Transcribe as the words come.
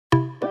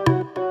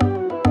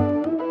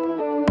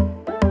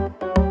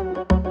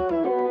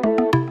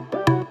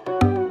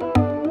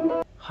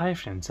Hi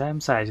friends, I am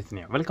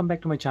Sajitnya. Welcome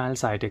back to my channel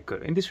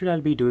SciTech. In this video,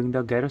 I'll be doing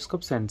the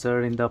gyroscope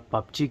sensor in the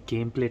PUBG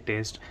gameplay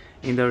test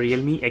in the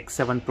Realme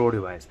X7 Pro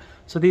device.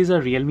 So this is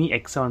a Realme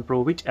X7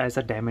 Pro which has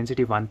a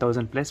Dimensity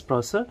 1000 plus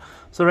processor.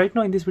 So right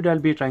now in this video, I'll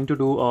be trying to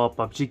do a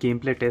PUBG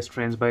gameplay test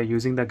friends by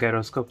using the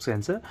gyroscope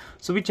sensor.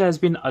 So which has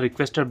been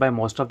requested by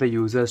most of the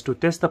users to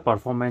test the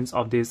performance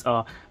of this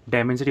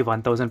Dimensity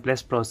 1000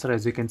 plus processor,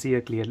 as you can see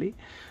here clearly.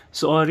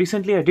 So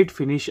recently I did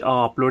finish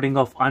uploading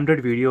of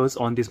 100 videos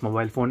on this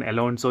mobile phone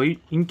alone. So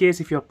in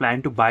case if you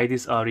plan to buy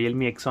this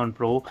Realme X7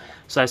 Pro,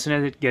 so as soon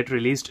as it get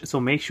released,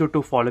 so make sure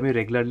to follow me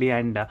regularly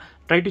and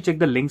try to check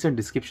the links and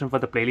description for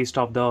the playlist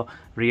of the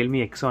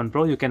Realme X7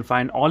 Pro. You can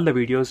find all the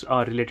videos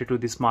related to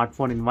this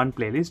smartphone in one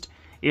playlist.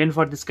 Even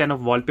for this kind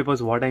of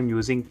wallpapers what I'm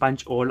using,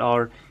 punch hole,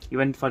 or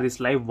even for this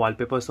live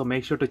wallpaper, so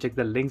make sure to check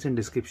the links in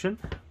description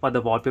for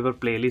the wallpaper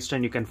playlist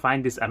and you can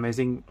find this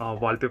amazing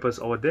wallpapers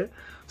over there.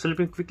 So let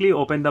me quickly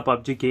open the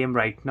PUBG game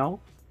right now,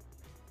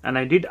 and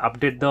I did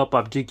update the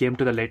PUBG game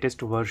to the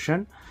latest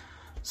version.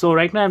 So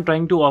right now I'm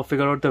trying to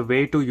figure out the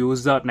way to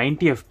use the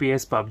 90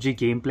 fps PUBG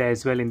gameplay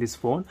as well in this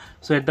phone.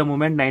 So at the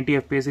moment 90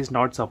 fps is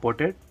not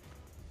supported.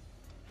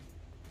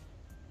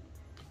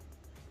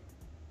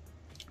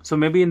 So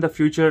maybe in the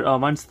future,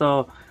 once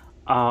the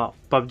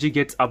PUBG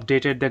gets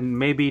updated, then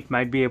maybe it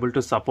might be able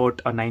to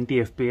support a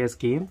 90 fps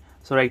game.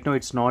 So right now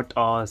it's not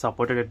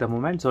supported at the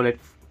moment. So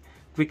let's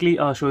quickly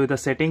show you the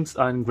settings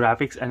and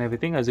graphics and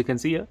everything. As you can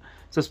see here,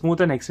 so smooth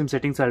and extreme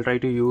settings I'll try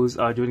to use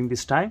during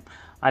this time.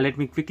 Let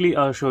me quickly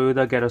show you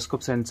the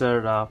gyroscope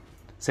sensor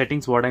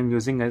settings what I'm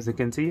using. As you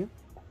can see here,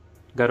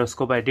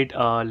 gyroscope I did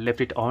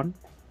left it on,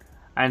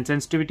 and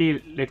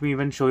sensitivity, let me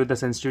even show you the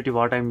sensitivity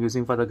what I'm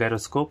using for the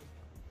gyroscope.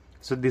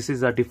 So this is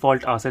the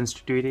default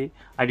sensitivity.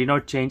 I did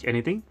not change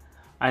anything,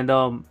 and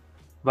the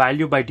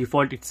value by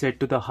default it's set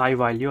to the high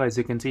value, as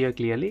you can see here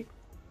clearly.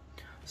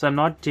 So I'm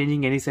not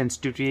changing any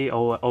sensitivity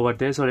over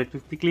there. So let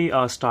me quickly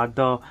start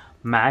the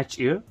match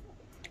here,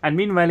 and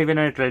meanwhile even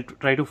I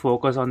try to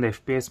focus on the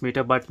FPS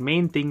meter, but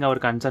main thing our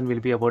concern will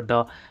be about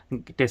the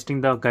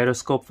testing the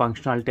gyroscope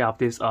functionality of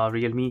this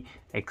Realme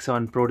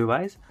X7 Pro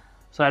device.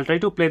 So I'll try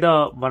to play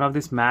the one of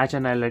this match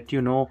and I'll let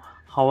you know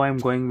how I'm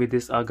going with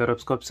this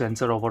gyroscope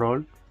sensor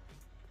overall.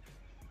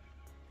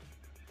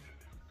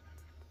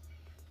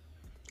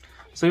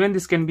 So even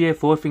this can be a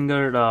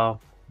 4-fingered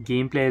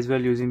gameplay as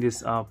well using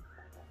this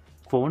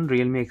phone,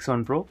 Realme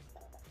X7 Pro.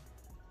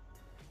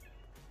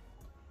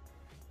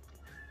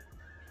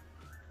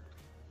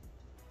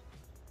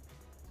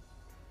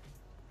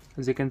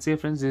 As you can see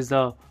friends, this is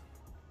the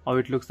how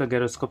it looks, the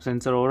gyroscope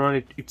sensor.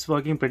 Overall it's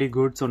working pretty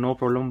good, so no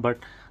problem. But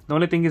the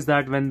only thing is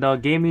that when the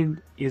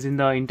game is in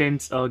the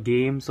intense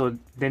game, so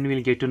then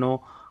we'll get to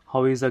know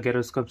how is the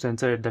gyroscope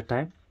sensor at that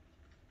time.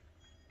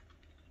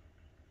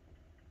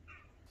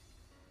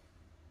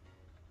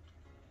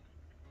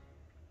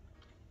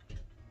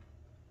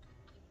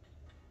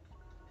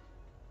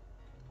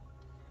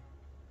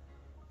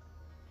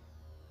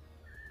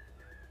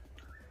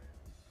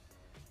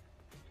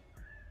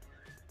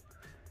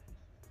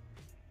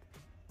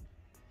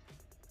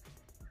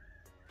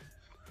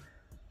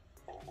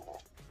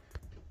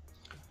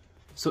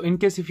 So in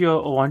case if you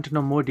want to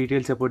know more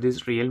details about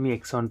this Realme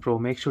X7 Pro,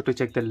 make sure to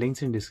check the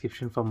links in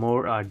description for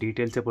more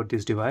details about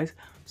this device.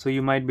 So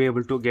you might be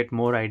able to get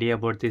more idea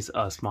about this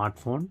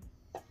smartphone.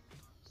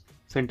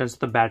 So in terms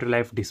of the battery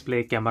life,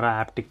 display, camera,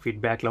 haptic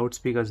feedback,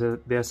 loudspeakers,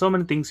 there are so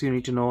many things you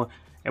need to know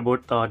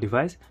about the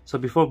device. So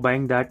before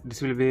buying that,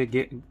 this will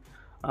be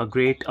a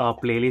great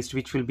playlist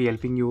which will be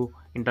helping you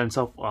in terms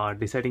of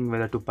deciding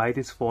whether to buy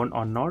this phone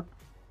or not.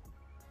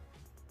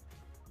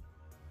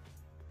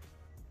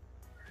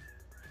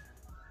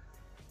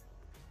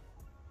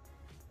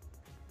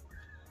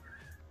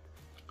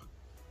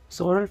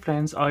 So alright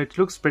friends, it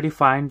looks pretty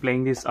fine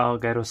playing this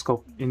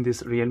gyroscope in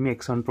this Realme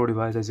X7 Pro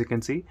device. As you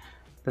can see,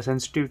 the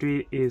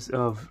sensitivity is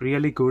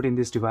really good in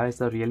this device,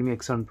 the Realme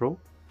X7 Pro.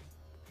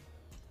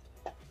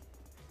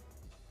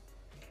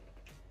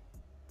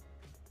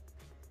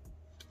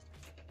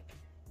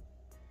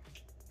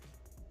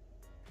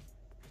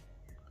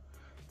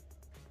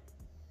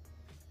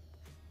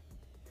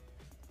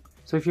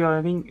 So if you are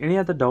having any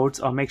other doubts,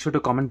 make sure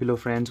to comment below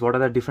friends. What are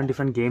the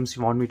different games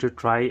you want me to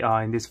try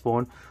in this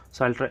phone?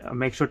 So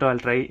I'll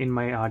try in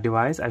my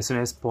device as soon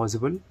as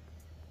possible.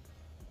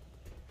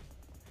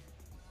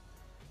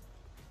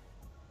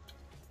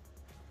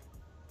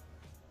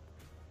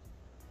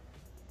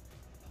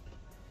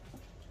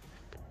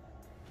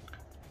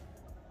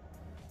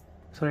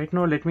 So right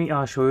now let me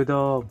show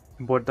you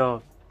about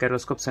the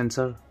gyroscope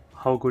sensor,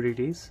 how good it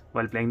is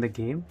while playing the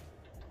game.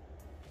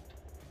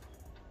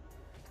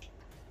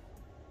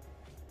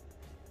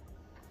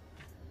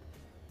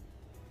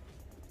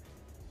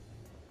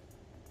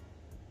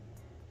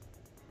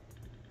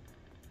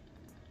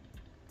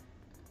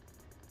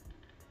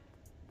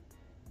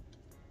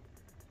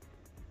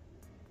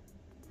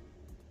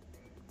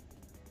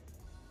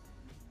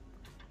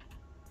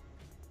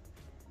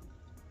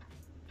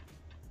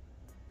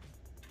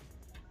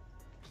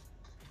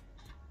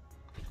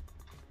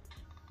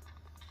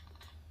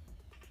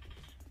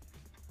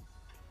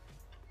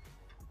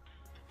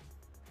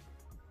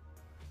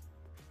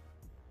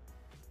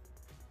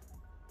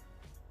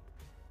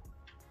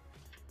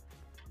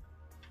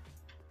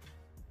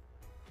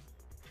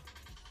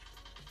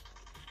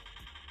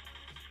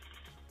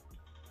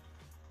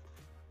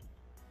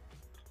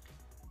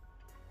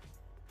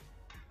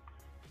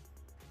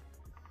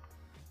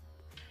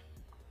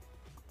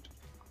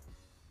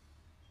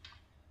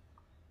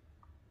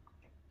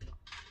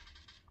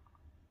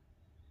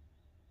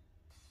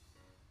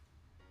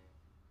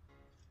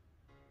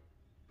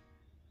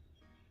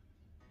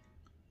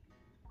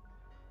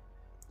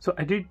 So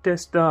I did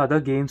test the other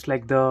games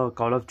like the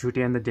Call of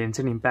Duty and the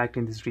Genshin Impact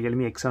in this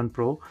Realme X7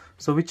 Pro,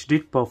 so which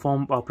did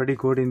perform pretty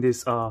good in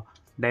this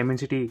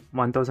Dimensity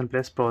 1000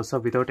 plus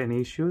processor without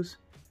any issues.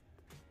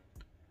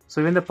 So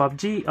even the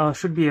PUBG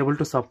should be able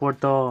to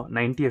support the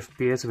 90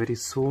 FPS very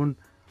soon,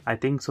 I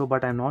think so,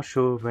 but I'm not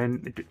sure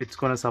when it's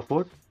gonna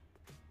support.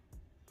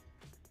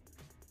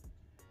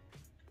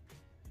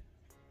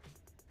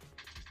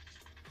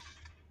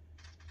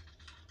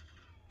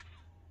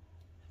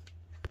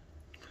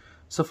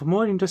 So for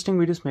more interesting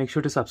videos, make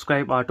sure to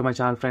subscribe to my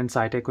channel friend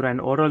SciTech, and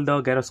overall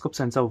the gyroscope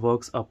sensor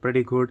works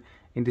pretty good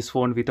in this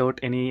phone without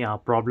any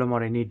problem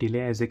or any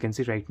delay, as you can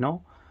see right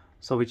now.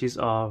 So which is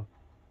a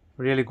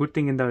really good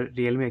thing in the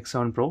Realme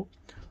X7 Pro.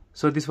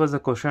 So this was the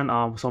question.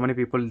 So many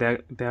people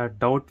they are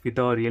doubt with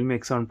the Realme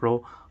X7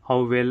 Pro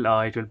how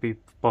well it will be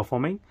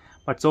performing,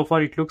 but so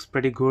far it looks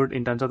pretty good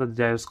in terms of the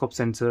gyroscope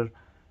sensor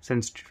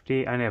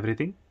sensitivity and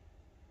everything.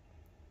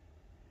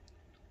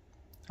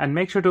 And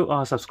make sure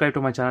to subscribe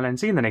to my channel and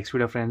see you in the next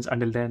video, friends.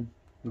 Until then,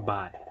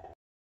 bye.